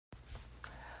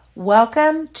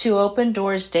Welcome to Open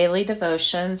Doors Daily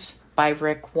Devotions by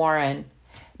Rick Warren.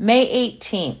 May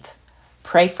 18th.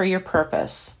 Pray for your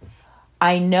purpose.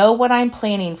 I know what I'm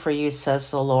planning for you, says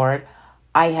the Lord.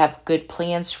 I have good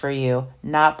plans for you,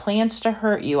 not plans to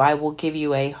hurt you. I will give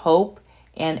you a hope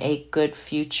and a good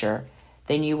future.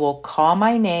 Then you will call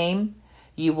my name.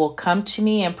 You will come to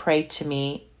me and pray to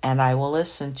me, and I will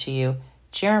listen to you.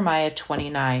 Jeremiah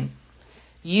 29.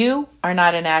 You are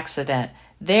not an accident.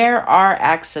 There are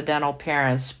accidental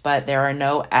parents, but there are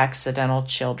no accidental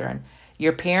children.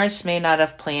 Your parents may not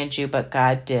have planned you, but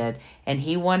God did, and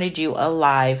He wanted you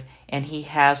alive, and He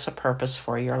has a purpose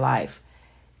for your life.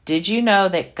 Did you know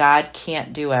that God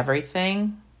can't do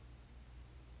everything?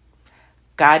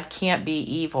 God can't be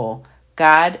evil.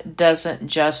 God doesn't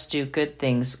just do good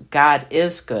things. God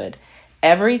is good.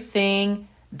 Everything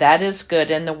that is good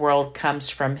in the world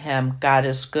comes from Him. God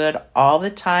is good all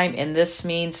the time, and this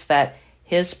means that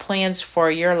His plans for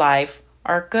your life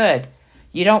are good.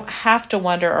 You don't have to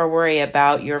wonder or worry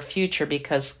about your future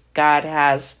because God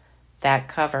has that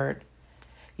covered.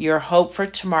 Your hope for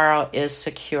tomorrow is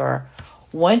secure.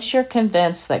 Once you're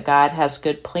convinced that God has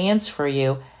good plans for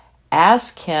you,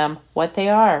 ask Him what they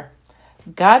are.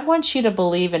 God wants you to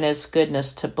believe in His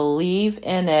goodness, to believe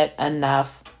in it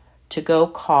enough to go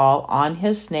call on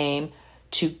His name,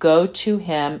 to go to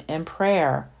Him in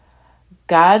prayer.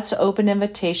 God's open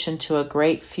invitation to a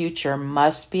great future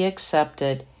must be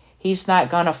accepted. He's not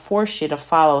going to force you to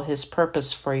follow His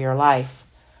purpose for your life.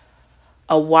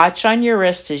 A watch on your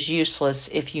wrist is useless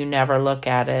if you never look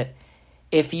at it.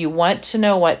 If you want to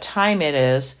know what time it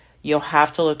is, you'll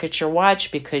have to look at your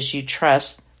watch because you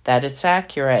trust that it's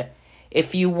accurate.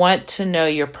 If you want to know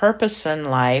your purpose in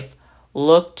life,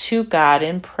 look to God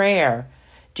in prayer.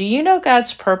 Do you know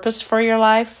God's purpose for your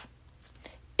life?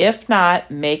 If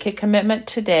not, make a commitment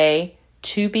today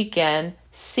to begin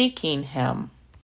seeking Him.